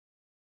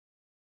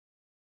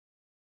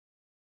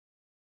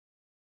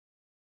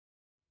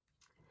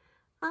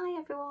Hi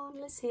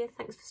everyone, Liz here,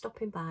 thanks for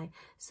stopping by.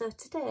 So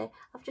today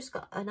I've just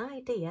got an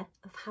idea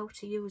of how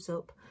to use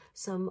up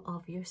some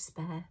of your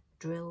spare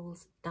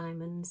drills,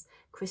 diamonds,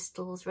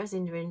 crystals,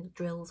 resin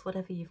drills,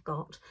 whatever you've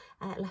got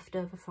left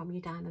over from your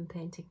diamond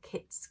painting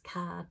kits,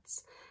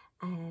 cards,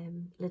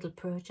 little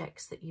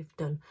projects that you've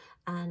done.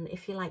 And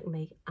if you're like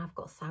me, I've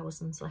got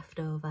thousands left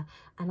over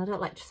and I don't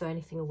like to throw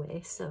anything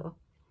away, so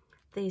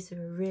these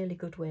are a really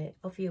good way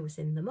of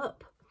using them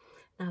up.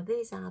 Now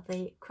these are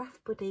the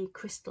Craft Buddy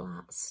Crystal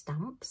Art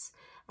stamps,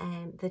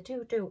 and they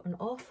do an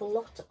awful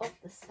lot of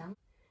the stamp.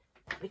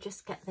 We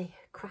just get the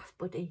Craft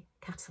Buddy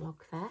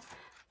catalogue there,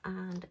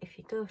 and if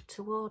you go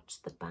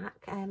towards the back,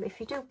 if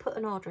you do put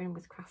an order in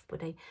with Craft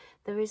Buddy,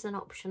 there is an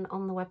option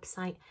on the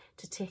website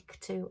to tick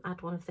to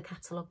add one of the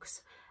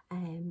catalogues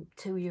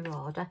to your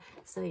order,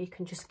 so you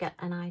can just get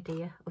an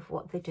idea of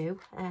what they do.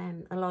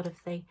 A lot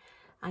of the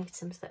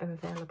items that are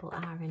available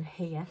are in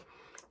here.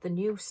 The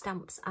new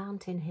stamps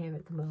aren't in here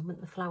at the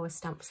moment, the flower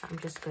stamps that I'm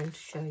just going to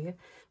show you,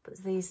 but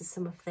these are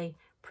some of the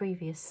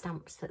previous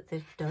stamps that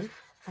they've done,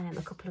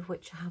 a couple of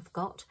which I have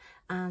got,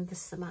 and there's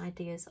some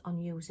ideas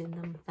on using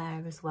them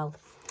there as well.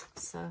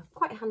 So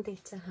quite handy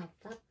to have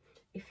that.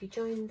 If you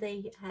join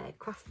the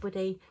Craft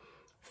Buddy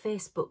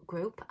Facebook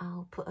group,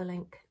 I'll put a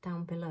link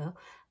down below,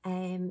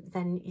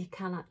 then you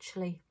can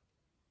actually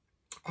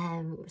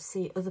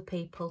see other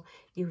people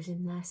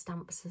using their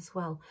stamps as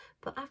well.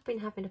 But I've been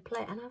having a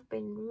play and I've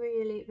been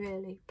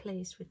really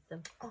pleased with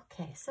them.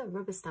 Okay, so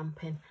rubber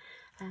stamping.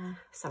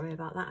 Sorry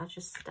about that, I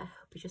just hope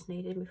you just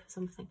needed me for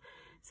something.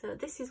 So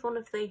this is one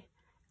of the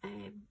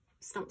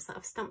stamps that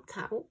I've stamped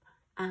out,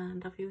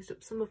 and I've used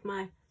up some of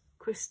my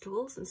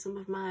crystals and some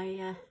of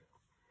my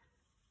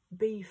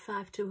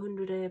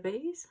B5200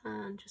 ABs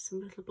and just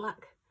some little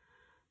black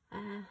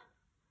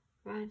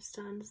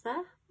rhinestones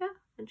there, yeah,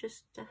 and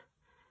just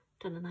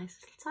done a nice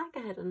little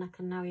tiger head, and I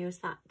can now use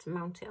that to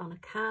mount it on a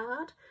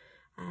card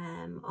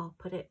or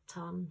put it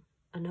on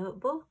a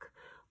notebook.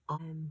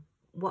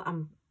 What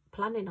I'm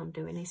planning on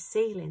doing is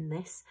sealing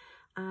this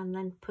and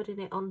then putting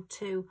it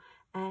onto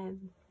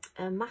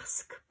a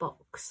mask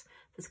box.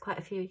 There's quite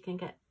a few you can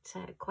get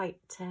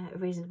quite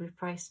reasonably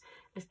priced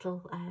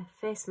little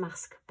face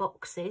mask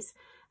boxes,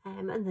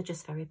 and they're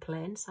just very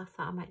plain, so I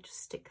thought I might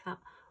just stick that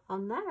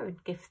on there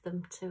and gift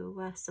them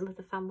to some of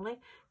the family,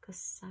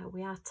 because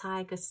we are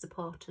Tigers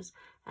supporters.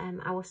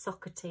 Our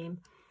soccer team,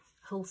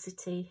 Hull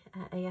City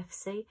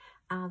AFC,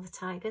 are the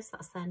Tigers.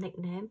 That's their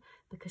nickname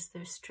because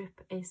their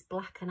strip is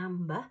black and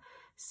amber.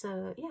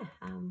 So yeah,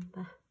 I'm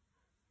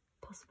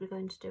possibly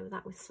going to do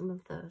that with some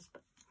of those.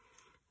 But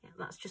yeah,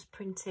 that's just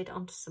printed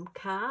onto some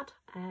card,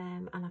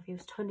 and I've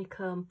used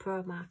honeycomb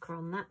pro marker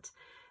on that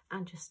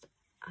and just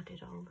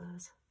added all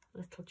those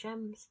little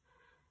gems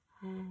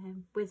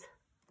with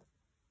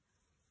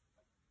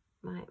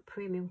my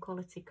premium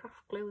quality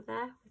craft glue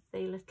there with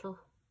the little,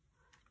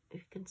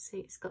 you can see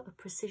it's got a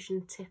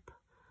precision tip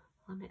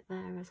on it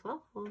there as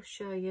well. I'll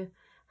show you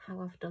how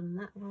I've done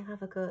that. We'll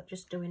have a go at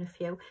just doing a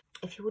few.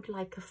 If you would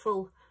like a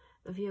full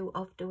view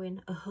of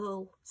doing a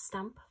whole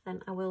stamp,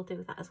 then I will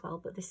do that as well,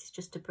 but this is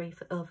just a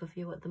brief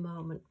overview at the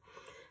moment.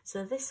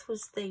 So this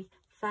was the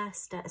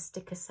first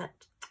sticker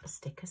set.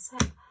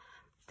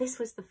 This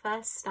was the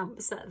first stamp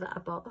set that I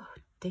bought.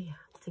 Oh dear,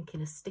 I'm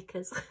thinking of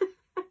stickers.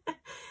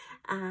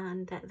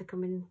 And they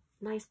come in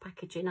nice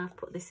packaging. I've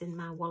put this in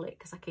my wallet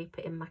because I keep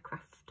it in my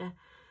craft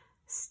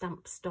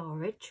stamp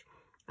storage.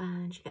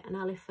 And you get an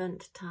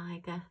elephant,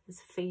 tiger,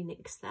 there's a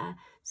phoenix there,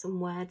 some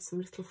words, some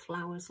little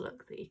flowers,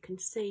 look, that you can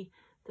see.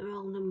 They're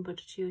all numbered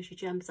to use your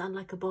gems, and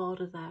like a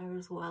border there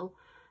as well.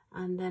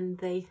 And then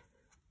the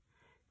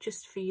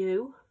just for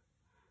you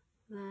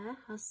there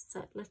has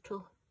that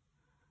little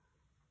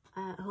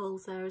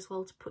holes there as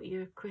well to put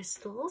your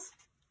crystals.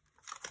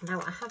 Now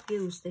I have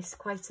used this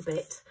quite a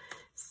bit,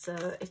 so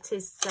it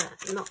is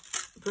not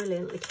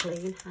brilliantly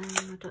clean.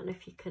 I don't know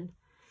if you can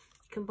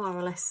more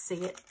or less see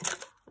it.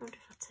 I wonder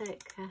if I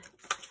take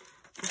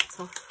that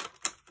off.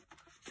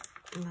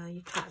 No,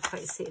 you can't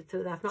quite see it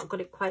through there. I've not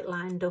got it quite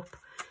lined up.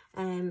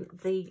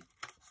 The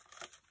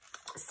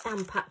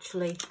stamp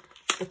actually,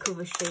 the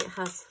cover sheet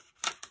has,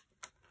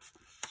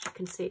 as you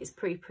can see, it's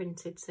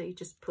pre-printed, so you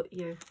just put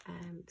your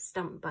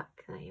stamp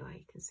back. There you are,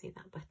 you can see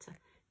that better.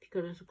 If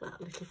you go to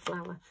that little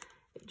flower,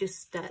 it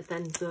just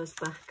then goes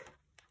back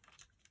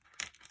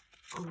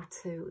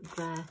onto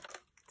there.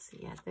 So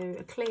yeah, they're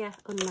a clear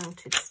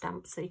unmounted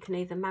stamp, so you can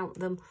either mount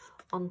them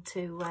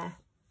onto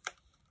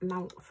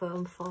mount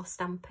foam for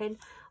stamping,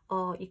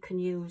 or you can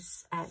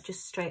use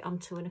just straight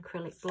onto an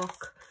acrylic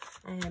block,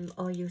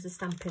 or use a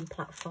stamping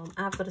platform.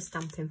 I've got a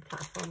stamping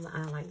platform that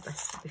I like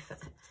best, to be fair.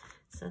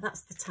 So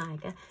that's the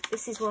tiger.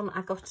 This is one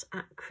I got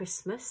at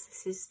Christmas.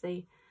 This is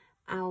the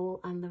owl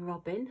and the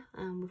robin,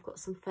 and we've got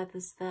some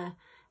feathers there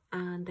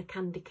and a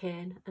candy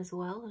cane as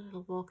well, a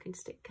little walking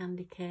stick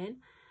candy cane.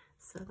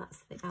 So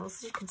that's the owl.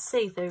 So you can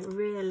see they're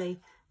really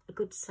a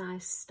good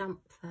size stamp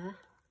there.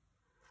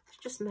 Let's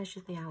just measure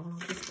the owl.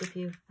 I'll just give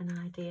you an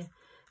idea of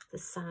the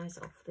size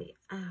of the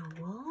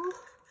owl.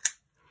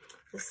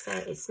 As I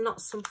say, it's not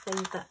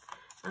something that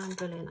I'm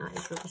brilliant at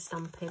is rubber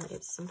stamping.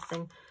 It's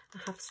something I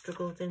have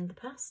struggled in the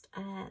past.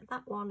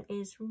 That one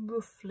is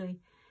roughly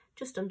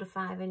just under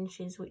 5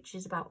 inches, which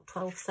is about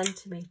 12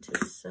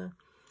 centimetres. So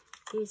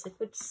these are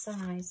good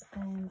size.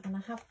 And I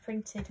have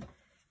printed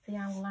the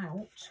owl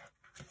out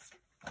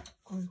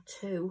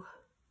onto,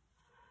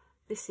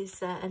 this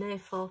is an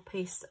A4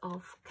 piece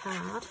of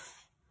card.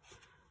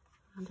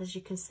 And as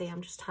you can see,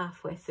 I'm just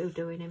halfway through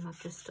doing him.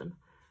 I've just done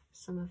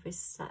some of his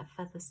set of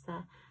feathers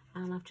there.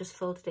 And I've just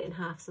folded it in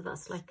half, so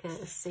that's like a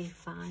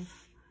C5,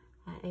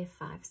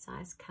 A5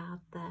 size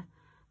card there.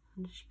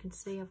 And as you can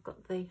see, I've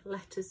got the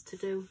letters to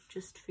do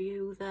just for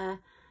you there,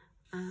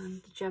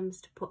 and the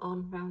gems to put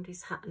on around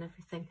his hat and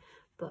everything.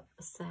 But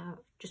so I've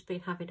just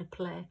been having a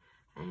play,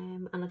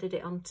 and I did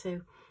it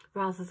onto,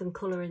 rather than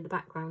colouring the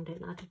background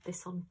in, I did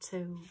this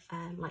onto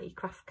like your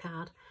craft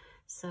card.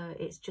 So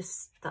it's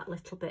just that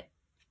little bit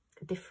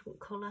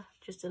different colour,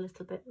 just a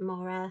little bit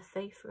more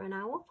earthy for an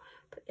owl.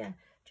 But yeah,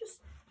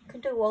 just you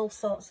can do all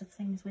sorts of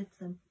things with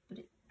them, but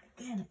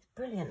again, it's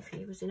brilliant for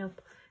using up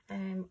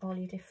all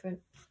your different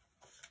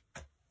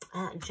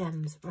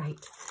gems.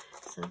 Right,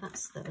 so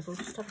that's those. We'll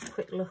just have a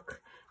quick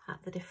look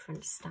at the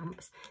different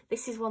stamps.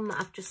 This is one that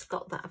I've just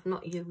got that I've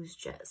not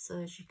used yet, so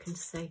as you can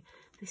see,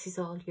 this is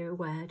all your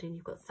wording.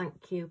 You've got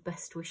thank you,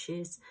 best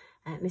wishes,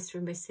 Mr.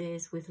 and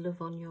Mrs. with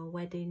love on your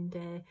wedding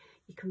day.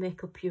 You can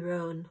make up your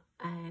own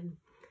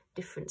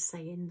different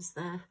sayings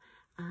there.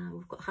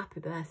 We've got happy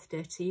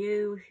birthday to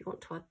you, if you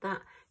want to add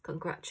that.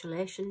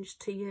 Congratulations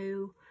to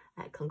you.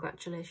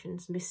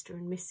 Congratulations, Mr.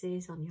 and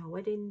Mrs. on your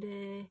wedding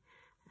day.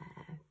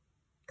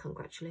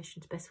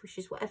 Congratulations, best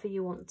wishes, whatever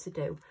you want to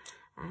do.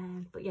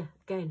 But yeah,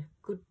 again,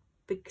 good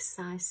big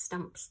size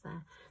stamps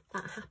there.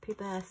 That happy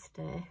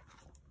birthday.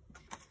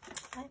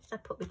 Where did I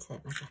put my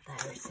tape measure?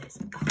 There it is.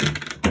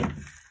 Oh,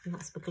 and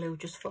that's my glue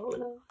just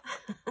falling off.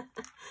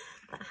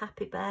 That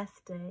happy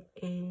birthday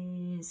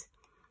is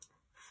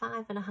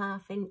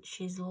 5.5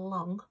 inches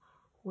long,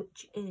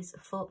 which is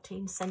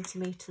 14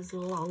 centimetres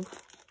long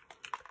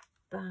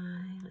by,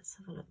 let's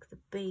have a look, the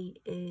B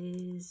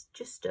is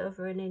just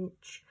over an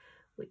inch,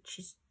 which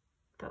is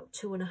about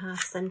 2.5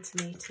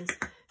 centimetres.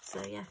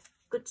 So yeah,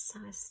 good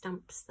size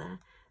stamps there.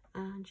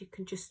 And you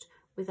can just,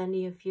 with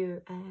any of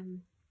your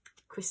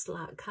crystal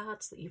art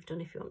cards that you've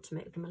done, if you want to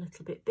make them a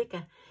little bit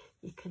bigger,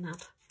 you can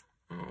add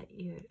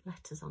your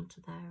letters onto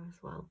there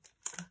as well.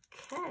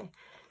 Okay,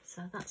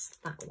 so that's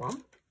that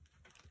one.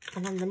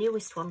 And then the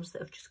newest ones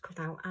that have just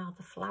come out are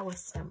the flower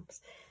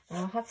stamps.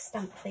 Now I have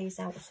stamped these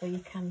out so you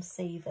can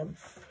see them.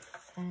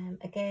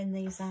 Again,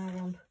 these are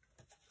on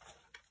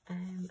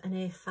an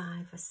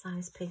A5, a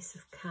size piece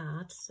of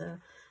card. So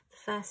the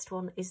first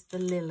one is the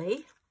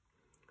lily,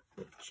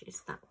 which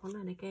is that one.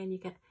 And again, you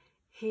get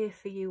here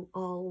for you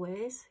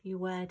always, your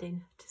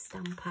wording to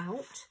stamp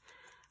out.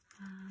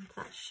 And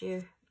that's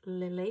your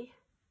lily.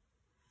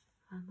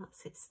 And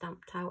that's it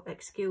stamped out.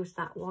 Excuse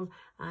that one,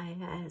 I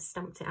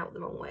stamped it out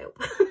the wrong way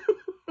up.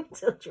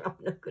 Told you I'm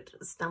no good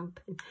at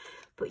stamping.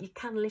 But you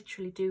can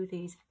literally do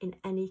these in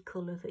any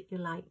colour that you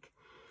like.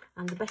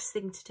 And the best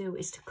thing to do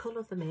is to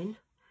colour them in,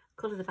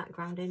 colour the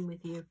background in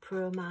with your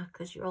pro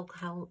markers, your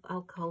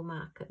alcohol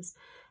markers.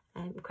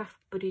 Craft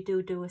Buddy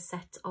do a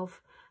set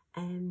of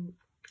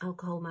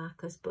alcohol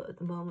markers, but at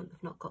the moment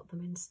they've not got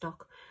them in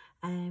stock.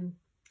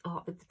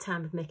 Or at the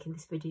time of making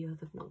this video,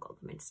 they've not got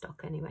them in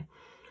stock anyway.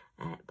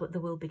 But they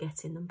will be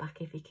getting them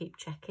back if you keep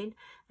checking.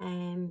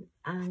 And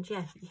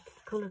yeah, you can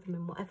colour them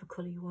in whatever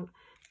colour you want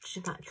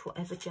to match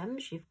whatever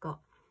gems you've got.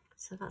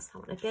 So that's that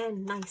one.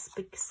 Again, nice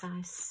big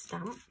size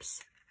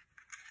stamps.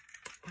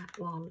 That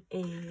one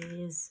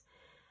is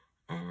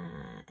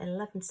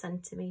 11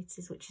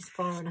 centimetres, which is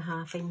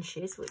 4.5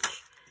 inches,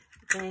 which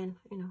again,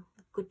 you know,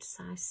 good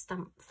size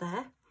stamp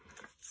there.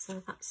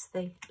 So that's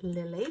the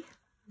lily.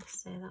 Let's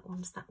say that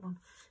one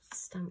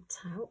stamped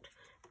out.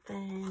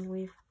 Then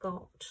we've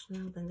got,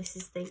 now then, this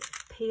is the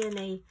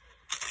peony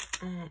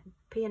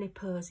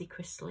posy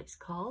crystal, it's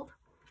called,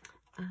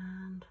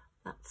 and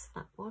that's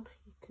that one.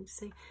 You can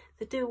see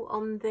they do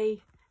on the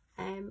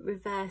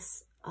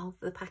reverse of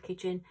the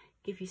packaging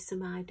give you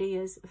some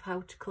ideas of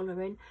how to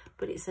colour in,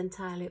 but it's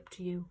entirely up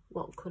to you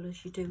what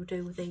colours you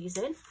do these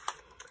in.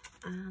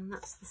 And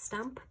that's the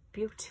stamp,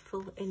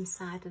 beautiful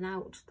inside and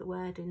out, the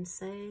wording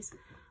says.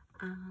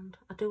 And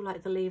I do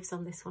like the leaves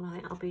on this one. I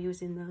think I'll be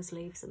using those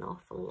leaves an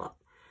awful lot.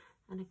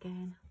 And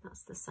again,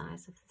 that's the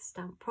size of the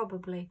stamp,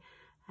 probably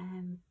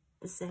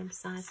the same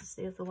size as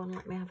the other one.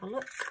 Let me have a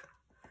look.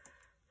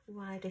 The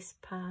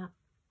widest part,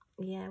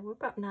 yeah, we're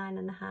about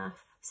 9.5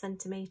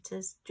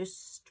 centimetres,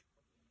 just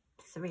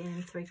 3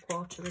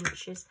 3/4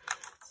 inches.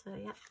 So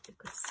yeah, a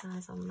good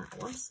size on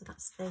that one. So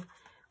that's the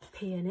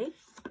peony.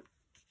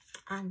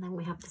 And then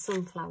we have the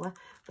sunflower,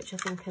 which I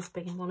think has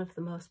been one of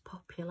the most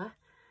popular.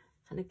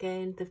 And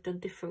again, they've done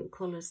different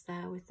colours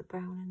there with the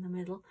brown in the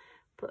middle.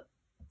 But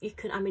you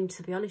can, I mean,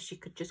 to be honest, you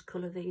could just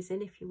colour these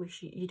in if you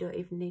wish. You don't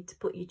even need to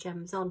put your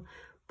gems on.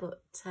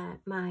 But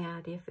my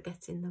idea for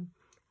getting them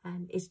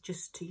is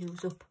just to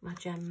use up my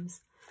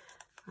gems.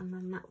 And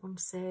then that one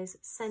says,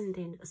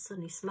 sending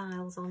sunny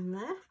smiles on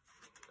there.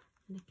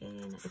 And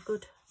again, a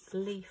good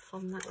leaf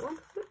on that one.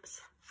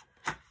 Oops,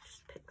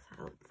 just pick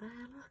that up there,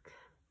 look.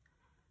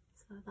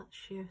 So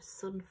that's your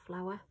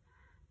sunflower,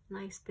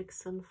 nice big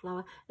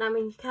sunflower. Now, I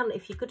mean, you can,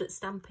 if you're good at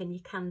stamping,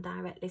 you can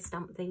directly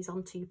stamp these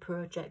onto your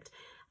project.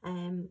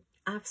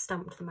 I've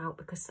stamped them out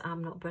because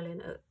I'm not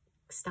brilliant at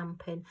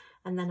stamping,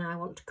 and then I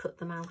want to cut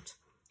them out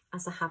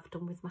as I have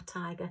done with my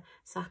tiger,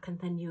 so I can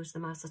then use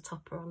them as a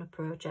topper on a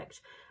project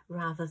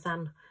rather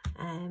than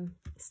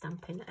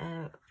stamping.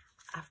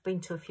 I've been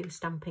to a few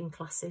stamping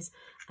classes,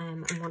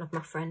 and one of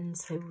my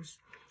friends who's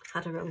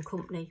had her own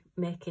company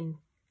making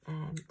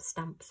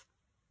stamps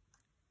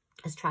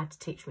has tried to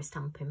teach me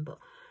stamping, but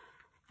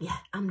yeah,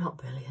 I'm not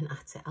brilliant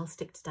at it. I'll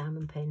stick to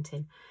diamond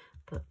painting,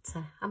 but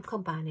I'm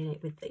combining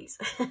it with these.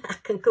 I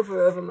can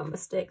cover over my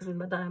mistakes with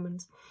my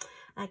diamonds.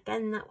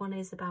 Again, that one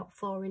is about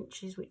 4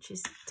 inches, which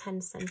is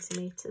 10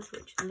 centimetres,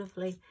 which is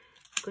lovely,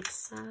 good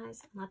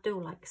size. And I do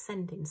like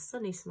sending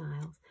sunny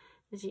smiles.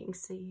 As you can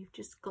see, you've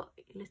just got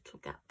little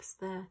gaps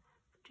there.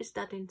 Just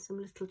adding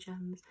some little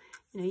gems.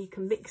 You know, you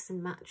can mix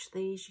and match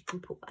these. You can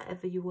put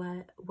whatever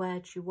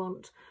words you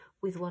want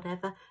with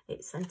whatever.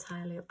 It's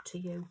entirely up to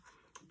you.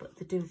 But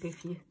they do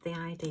give you the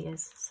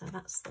ideas. So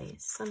that's the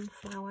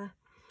sunflower.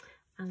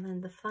 And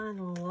then the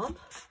final one.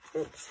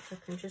 Oops, if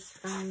I can just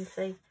find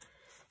the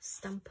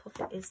stamp of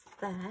it, is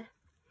there.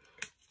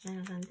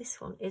 And then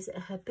this one is a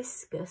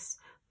hibiscus,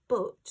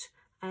 but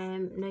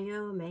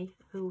Naomi,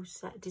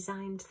 who's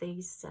designed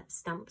these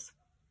stamps,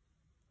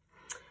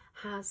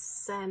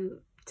 has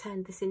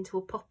turned this into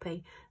a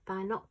poppy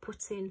by not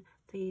putting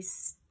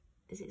these,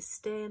 is it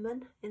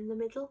stamen in the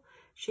middle?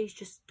 She's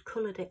just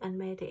coloured it and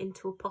made it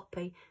into a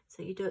poppy,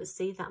 so you don't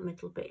see that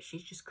middle bit.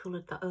 She's just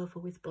coloured that over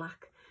with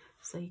black,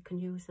 so you can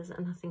use this,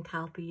 and I think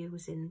I'll be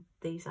using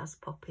these as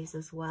poppies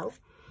as well.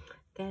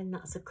 Again,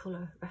 that's a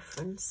colour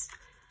reference.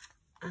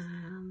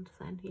 And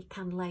then you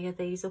can layer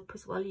these up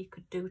as well. You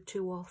could do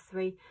 2 or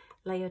 3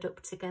 layered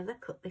up together.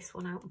 Cut this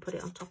one out and put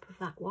it on top of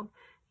that one.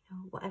 You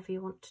know, whatever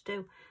you want to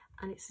do.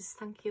 And it says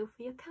thank you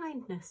for your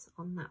kindness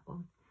on that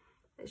one.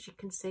 As you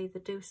can see,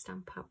 they do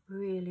stamp out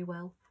really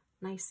well,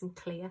 nice and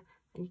clear.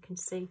 And you can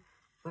see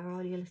where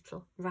all your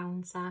little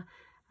rounds are.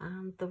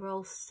 And they're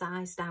all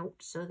sized out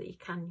so that you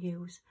can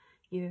use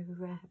your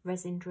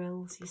resin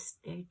drills,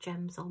 your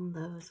gems on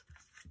those.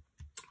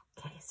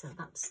 Okay, so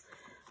that's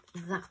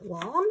that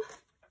one.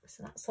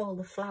 So that's all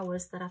the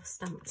flowers that I've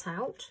stamped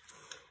out.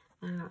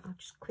 I'll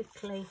just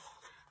quickly,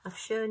 I've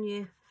shown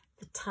you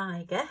the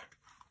tiger.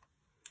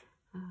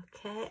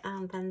 Okay,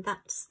 and then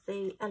that's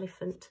the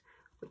elephant,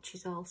 which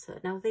is also,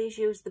 now these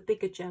use the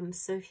bigger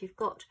gems. So if you've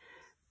got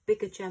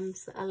bigger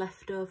gems that are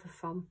left over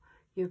from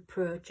your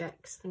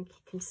projects, I think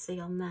you can see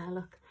on there,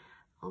 look,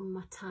 on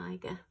my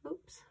tiger.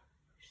 Oops,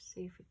 just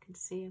see if we can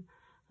see him.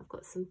 I've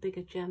got some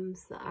bigger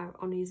gems that are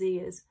on his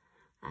ears.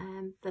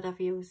 That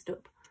I've used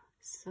up.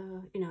 So,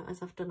 you know,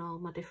 as I've done all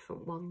my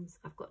different ones,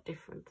 I've got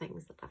different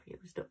things that I've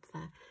used up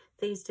there.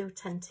 These do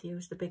tend to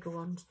use the bigger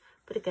ones,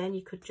 but again,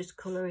 you could just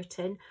colour it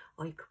in,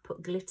 or you could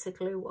put glitter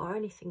glue or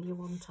anything you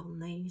want on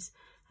these.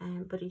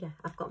 But yeah,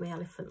 I've got my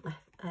elephant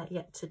left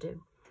yet to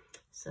do.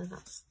 So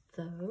that's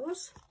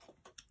those.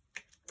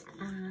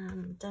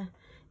 And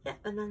yeah,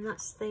 and then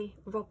that's the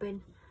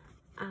robin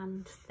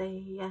and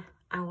the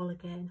owl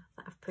again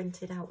that I've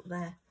printed out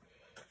there.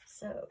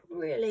 So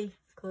really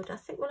good. I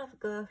think we'll have a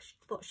go.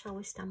 What shall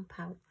we stamp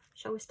out?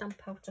 Shall we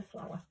stamp out a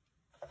flower?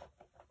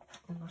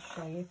 And I'll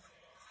show you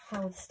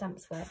how the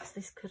stamps work.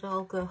 This could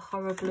all go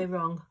horribly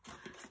wrong,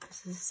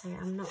 because as I say,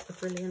 I'm not a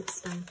brilliant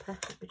stamper.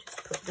 Let me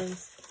just put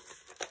these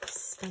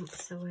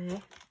stamps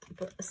away.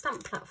 But the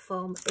stamp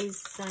platform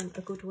is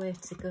a good way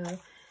to go.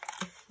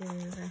 If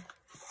you're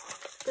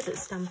good at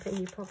stamping,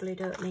 you probably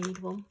don't need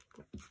one.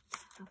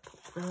 I'll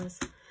put those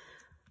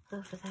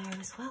over there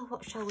as well.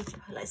 What shall we do?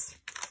 Let's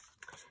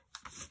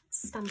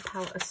stamp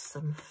out a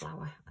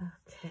sunflower.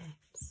 Okay,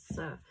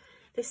 so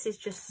this is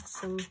just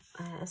some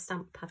a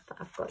stamp pad that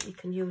I've got. You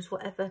can use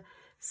whatever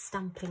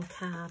stamping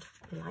card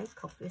you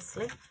like,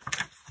 obviously.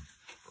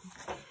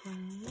 Okay,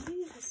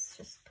 let's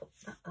just put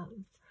that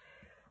on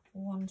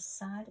one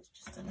side.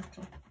 It's just a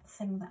little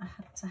thing that I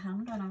had to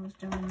hand when I was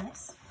doing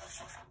this.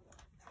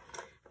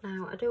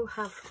 Now I do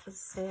have, as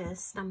I say, a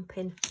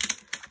stamping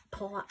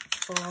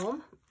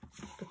platform,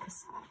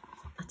 because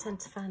I tend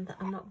to find that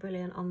I'm not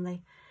brilliant on the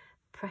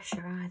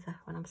pressure either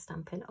when I'm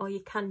stamping. Or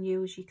you can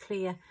use your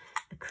clear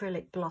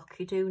acrylic block.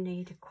 You do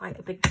need quite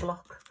a big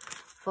block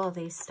for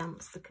these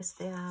stamps because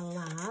they are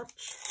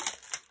large.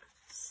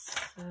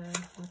 So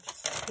I'll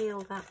just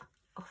peel that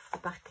off the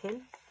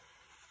backing.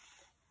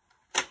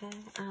 Okay,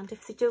 and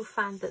if you do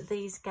find that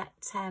these get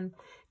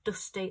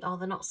dusty or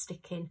they're not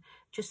sticking,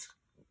 just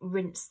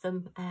rinse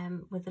them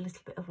with a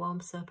little bit of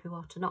warm soapy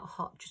water, not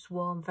hot, just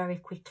warm, very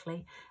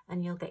quickly,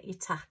 and you'll get your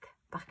tack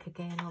back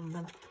again on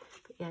them.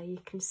 But yeah, you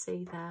can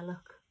see there,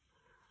 look,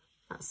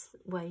 that's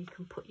where you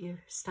can put your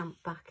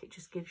stamp back. It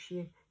just gives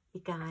you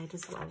your guide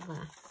as well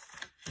there.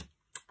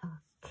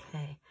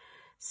 Okay,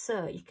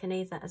 so you can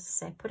either, as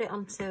I say, put it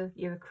onto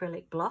your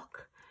acrylic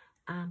block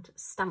and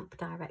stamp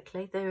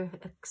directly. They're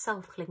a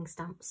self-cling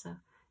stamp, so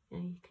you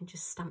know, you can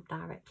just stamp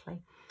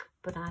directly.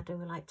 But I do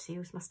like to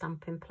use my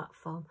stamping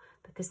platform,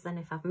 because then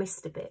if I've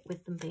missed a bit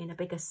with them being a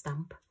bigger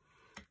stamp,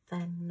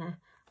 then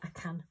I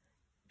can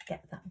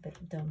get that bit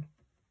done.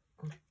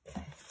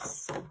 Okay,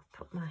 so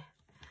put my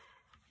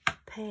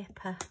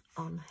paper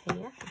on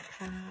here, the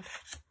card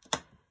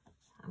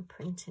I'm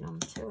printing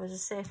onto. As I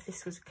say, if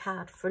this was a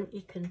card front,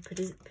 you can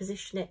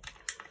position it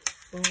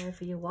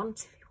wherever you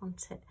want. If you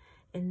want it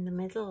in the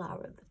middle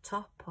or at the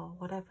top or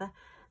whatever,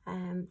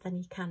 then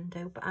you can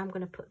do. But I'm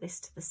going to put this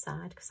to the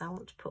side because I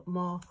want to put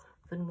more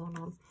than one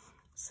on.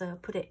 So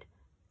put it,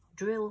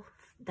 drill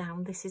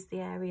down. This is the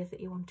area that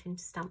you're wanting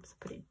to stamp, so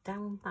put it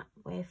down that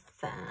way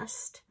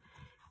first.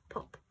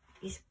 Pop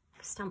your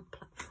stamp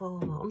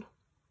platform on,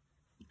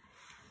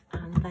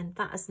 and then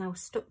that is now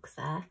stuck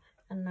there,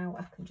 and now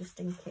I can just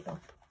ink it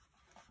up.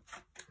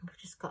 I've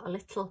just got a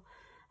little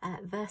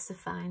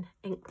VersaFine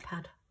ink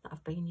pad that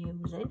I've been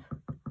using,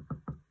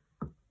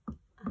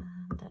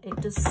 and it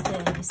does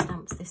stain your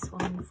stamps, this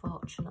one,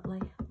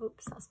 unfortunately.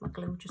 Oops, that's my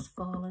glue just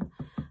fallen.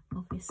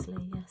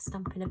 Obviously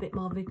stamping a bit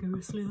more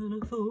vigorously than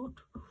I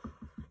thought.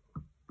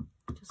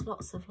 Just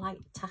lots of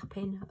light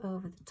tapping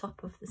over the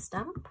top of the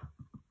stamp.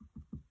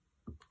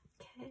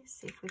 Okay,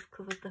 see if we've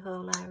covered the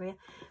whole area.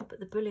 But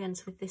the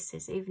brilliance with this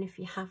is, even if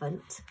you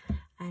haven't,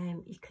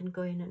 you can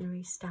go in and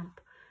restamp.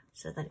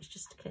 So then it's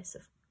just a case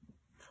of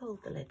fold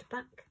the lid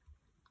back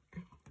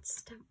and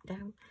stamp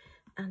down.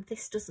 And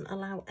this doesn't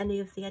allow any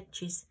of the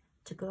edges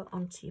to go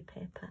onto your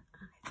paper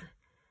either.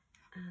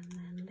 And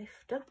then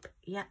lift up.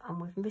 Yeah,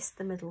 and we've missed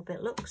the middle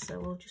bit, look, so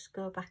we'll just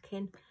go back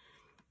in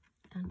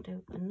and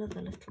do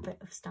another little bit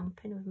of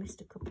stamping. We've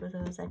missed a couple of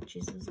those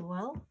edges as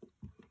well.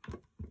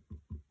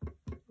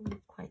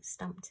 Not quite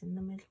stamped in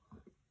the middle.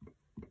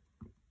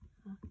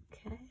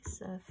 Okay,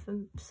 so for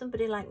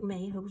somebody like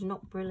me who's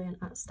not brilliant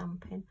at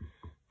stamping,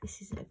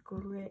 this is a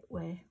great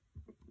way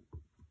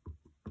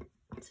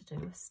to do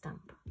a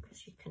stamp,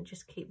 because you can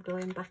just keep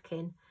going back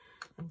in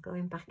and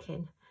going back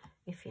in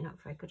if you're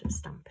not very good at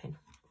stamping.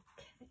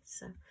 Okay,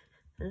 so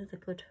another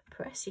good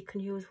press. You can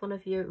use one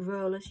of your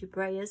rollers, your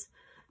brayers,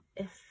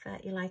 if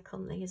you like,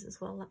 on these as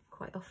well. That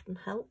quite often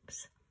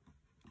helps.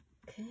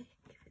 Okay,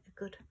 give it a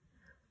good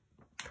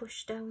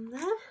push down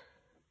there.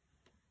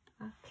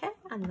 Okay,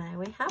 and there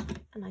we have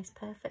a nice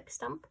perfect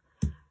stamp,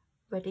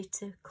 ready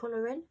to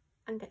colour in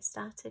and get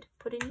started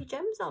putting your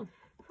gems on.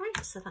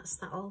 Right, so that's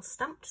that all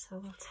stamped, so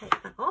we'll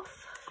take that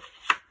off.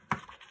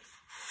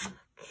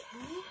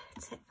 Okay,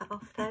 take that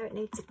off there, it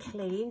needs a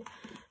clean.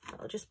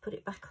 I'll just put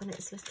it back on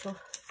its little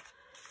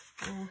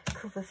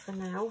cover for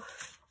now.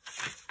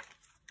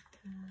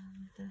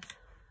 And,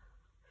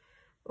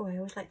 oh, I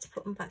always like to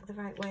put them back the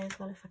right way as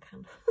well if I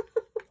can. So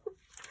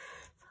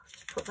I'll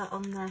just put that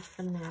on there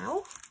for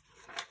now.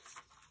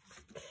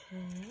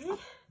 Okay,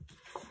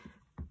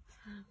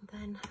 and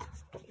then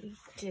what you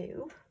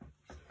do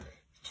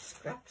is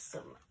just grab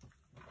some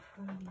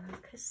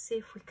markers, see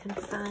if we can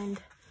find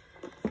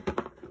a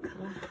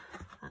colour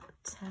that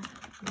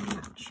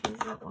matches.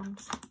 That one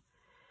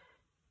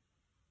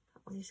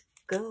is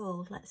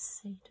gold. Let's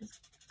see, does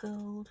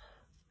gold?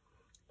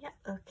 Yeah,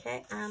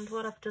 okay. And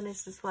what I've done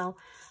is, as well,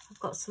 I've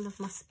got some of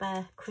my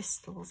spare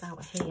crystals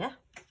out here.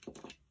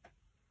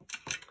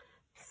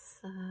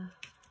 So I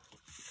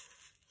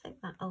think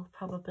that'll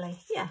probably,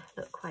 yeah,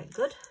 look quite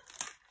good.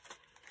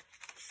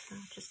 So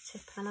I'll just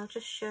tip, and I'll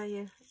just show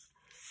you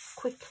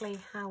quickly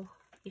how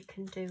you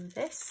can do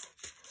this.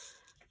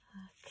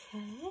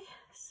 Okay,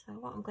 so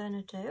what I'm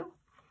going to do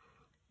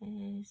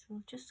is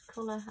we'll just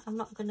colour. I'm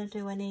not going to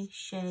do any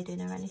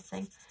shading or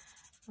anything.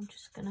 I'm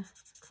just going to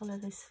colour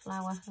this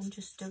flower and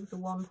just do the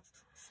one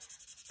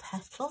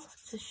petal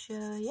to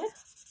show you.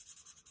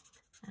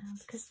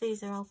 Because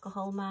these are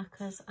alcohol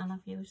markers and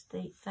I've used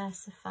the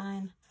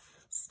VersaFine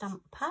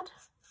stamp pad,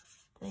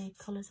 the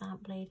colours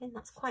aren't bleeding.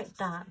 That's quite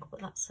dark,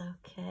 but that's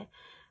okay.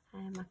 I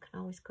can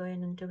always go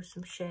in and do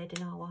some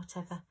shading or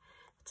whatever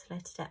at a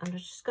later date. I'm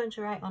just going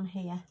to write on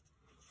here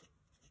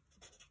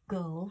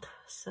gold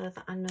so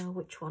that I know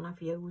which one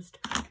I've used,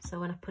 so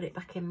when I put it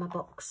back in my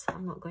box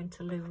I'm not going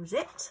to lose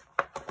it.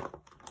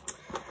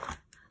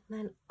 And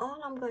then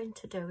all I'm going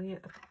to do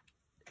here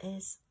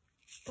is,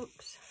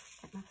 oops,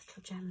 get my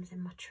little gems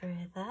in my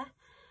tray there,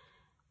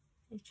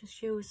 is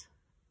just use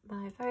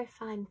my very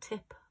fine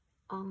tip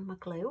on my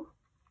glue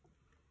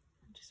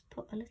and just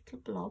put a little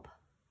blob,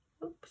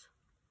 oops,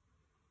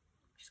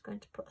 just going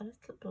to put a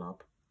little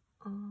blob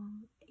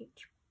on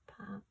each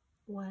part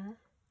where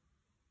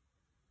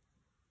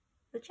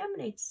the gem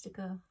needs to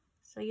go.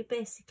 So you're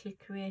basically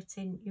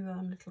creating your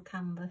own little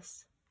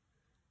canvas.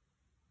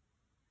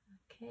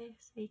 Okay,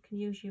 so you can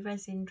use your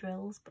resin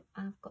drills, but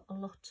I've got a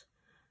lot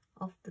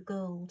of the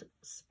gold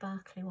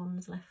sparkly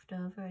ones left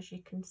over, as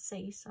you can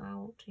see, so I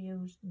want to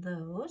use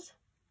those.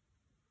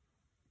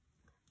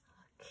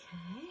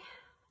 Okay,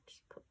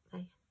 just put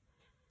the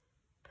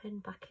pin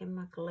back in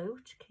my glue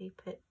to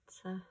keep it,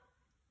 if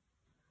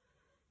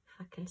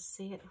I can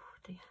see it, oh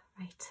dear,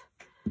 right,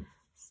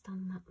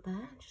 stand that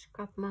there, just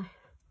grab my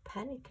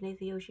pen. You can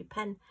either use your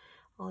pen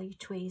or your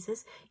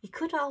tweezers. You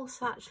could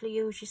also actually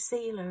use your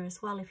sealer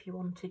as well if you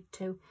wanted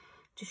to.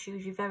 Just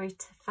use your very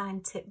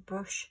fine tip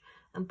brush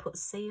and put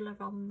sealer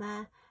on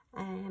there,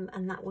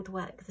 and that would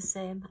work the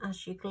same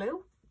as your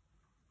glue.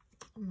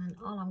 And then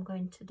all I'm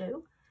going to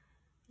do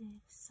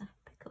is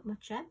pick up my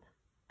gem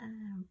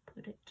and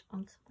put it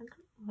onto my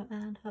glue,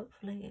 and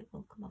hopefully it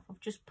will come off. I've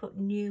just put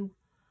new,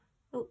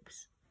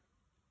 oops,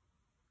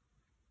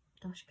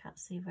 gosh, I can't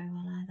see very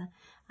well either.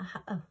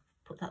 Oh,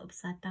 put that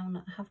upside down.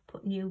 I have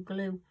put new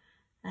glue,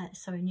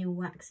 new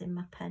wax in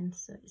my pen,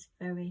 so it's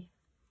very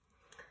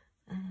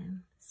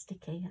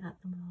sticky at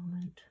the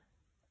moment.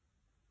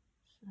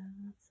 So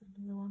that's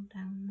another one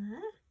down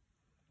there.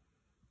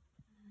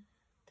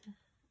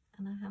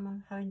 And I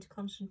am having to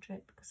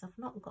concentrate because I've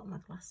not got my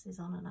glasses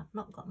on and I've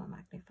not got my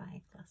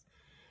magnifying glass,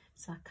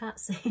 so I can't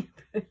see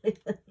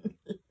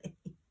brilliantly.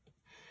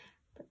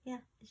 But yeah,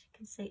 as you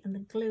can see, and the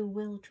glue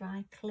will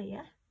dry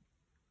clear.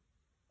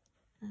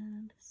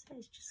 And so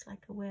it's just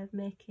like a way of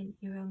making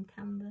your own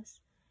canvas.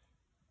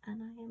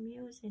 And I am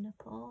using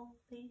up all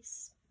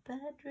these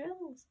spare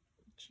drills,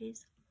 which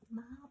is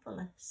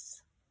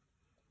marvellous.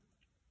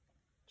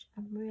 Which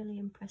I'm really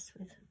impressed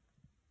with.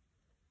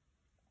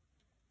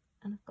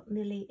 And I've got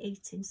Millie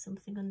eating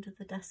something under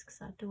the desk,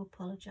 so I do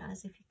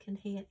apologise if you can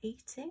hear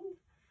eating.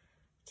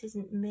 It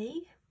isn't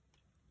me.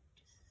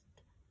 Just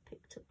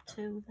picked up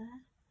two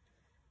there.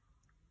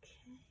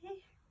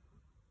 Okay.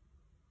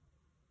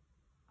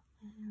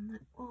 And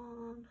that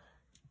one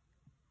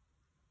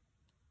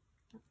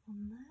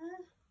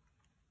there.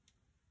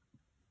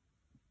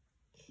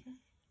 Okay,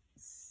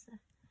 it's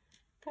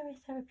very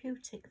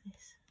therapeutic,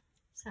 this.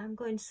 So I'm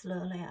going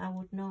slowly. I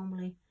would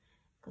normally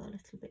go a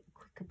little bit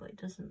quicker, but it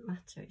doesn't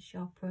matter. It's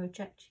your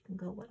project. You can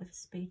go whatever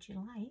speed you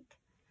like.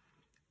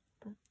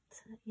 But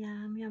yeah,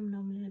 I'm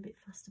normally a bit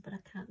faster, but I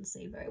can't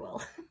see very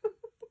well.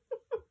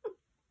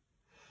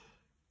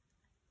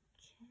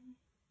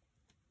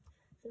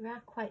 There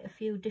are quite a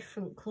few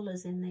different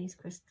colours in these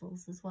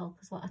crystals as well,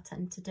 because what I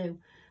tend to do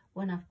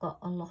when I've got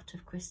a lot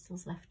of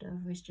crystals left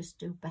over is just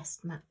do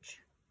best match.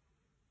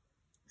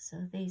 So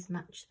these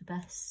match the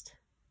best,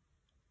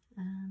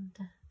 and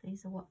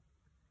these are what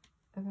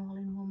are all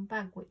in one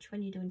bag, which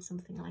when you're doing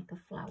something like a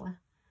flower,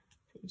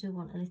 you do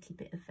want a little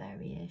bit of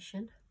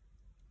variation.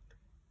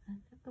 And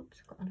oops,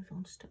 I've got another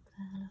one stuck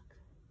there, look.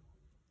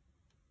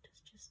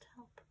 Does just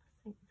help.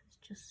 I think there's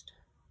just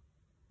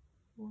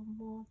one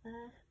more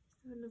there.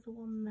 Is there another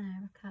one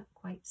there? I can't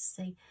quite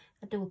see.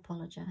 I do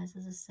apologise,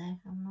 as I say,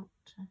 I'm not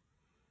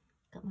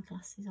got my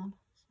glasses on,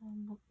 so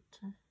I'm not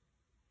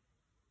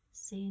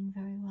seeing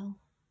very well.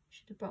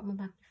 Should have brought my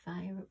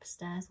magnifier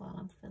upstairs while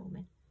I'm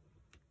filming.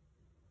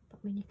 But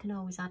I mean, you can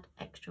always add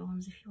extra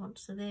ones if you want.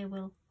 So they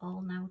will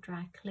all now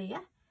dry clear.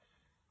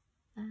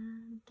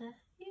 And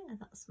yeah,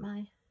 that's my,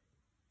 I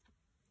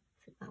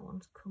think that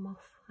one's come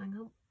off. Hang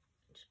on,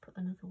 just put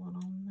another one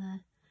on there.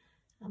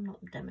 I'm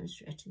not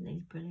demonstrating these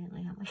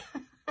brilliantly, am I?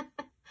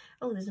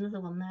 Oh, there's another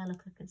one there.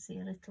 Look, I can see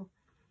a little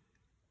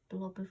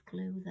blob of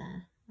glue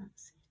there.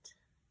 That's it.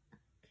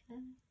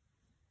 Okay.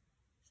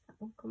 Does that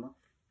one come off?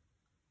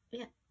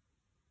 Yeah.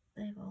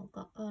 They've all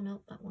got, oh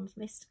no, that one's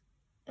missed.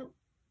 Oh,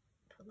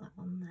 put that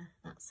one there.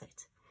 That's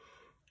it.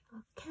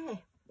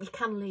 Okay. You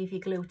can leave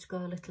your glue to go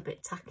a little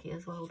bit tacky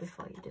as well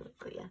before you do it,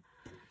 but yeah.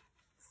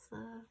 So,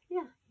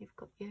 yeah, you've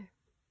got your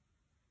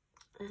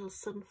little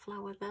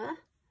sunflower there.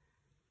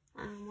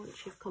 And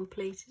once you've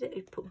completed it,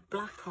 you put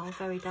black or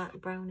very dark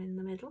brown in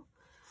the middle.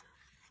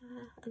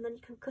 And then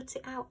you can cut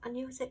it out and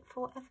use it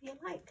for whatever you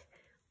like.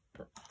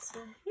 But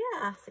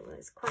yeah, I think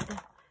that's quite a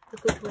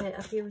good way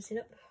of using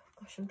up.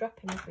 Gosh, I'm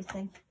dropping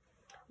everything.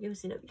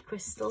 Using up your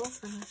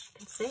crystals, and as you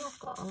can see, I've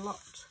got a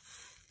lot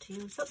to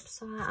use up.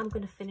 So I'm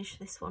going to finish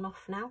this one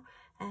off now.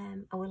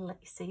 I will let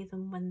you see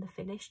them when they're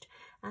finished.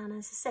 And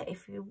as I say,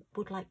 if you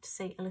would like to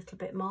see a little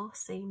bit more,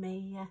 see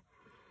me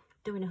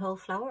doing a whole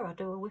flower or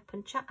do a whip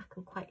and chat, I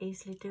can quite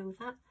easily do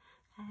that.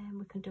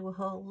 We can do a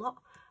whole lot,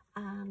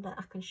 and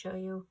I can show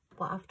you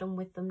what I've done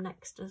with them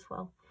next as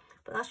well.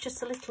 But that's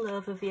just a little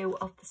overview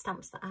of the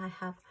stamps that I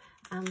have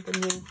and the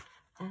new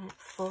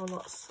 4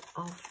 lots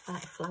of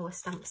flower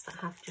stamps that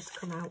have just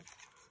come out.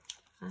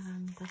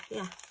 And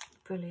yeah,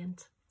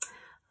 brilliant.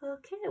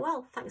 Okay,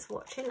 well, thanks for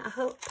watching. I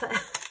hope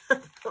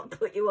I've not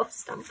put you off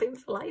stamping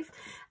for life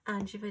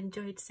and you've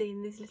enjoyed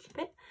seeing this little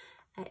bit.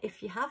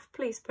 If you have,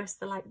 please press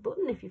the like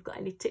button. If you've got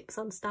any tips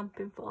on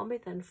stamping for me,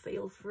 then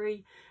feel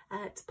free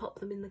to pop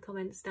them in the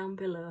comments down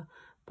below.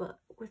 But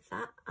with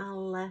that,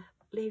 I'll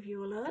leave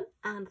you alone,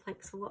 and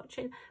thanks for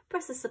watching.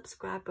 Press the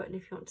subscribe button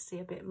if you want to see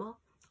a bit more,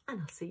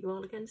 and I'll see you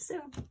all again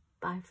soon.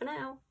 Bye for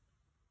now.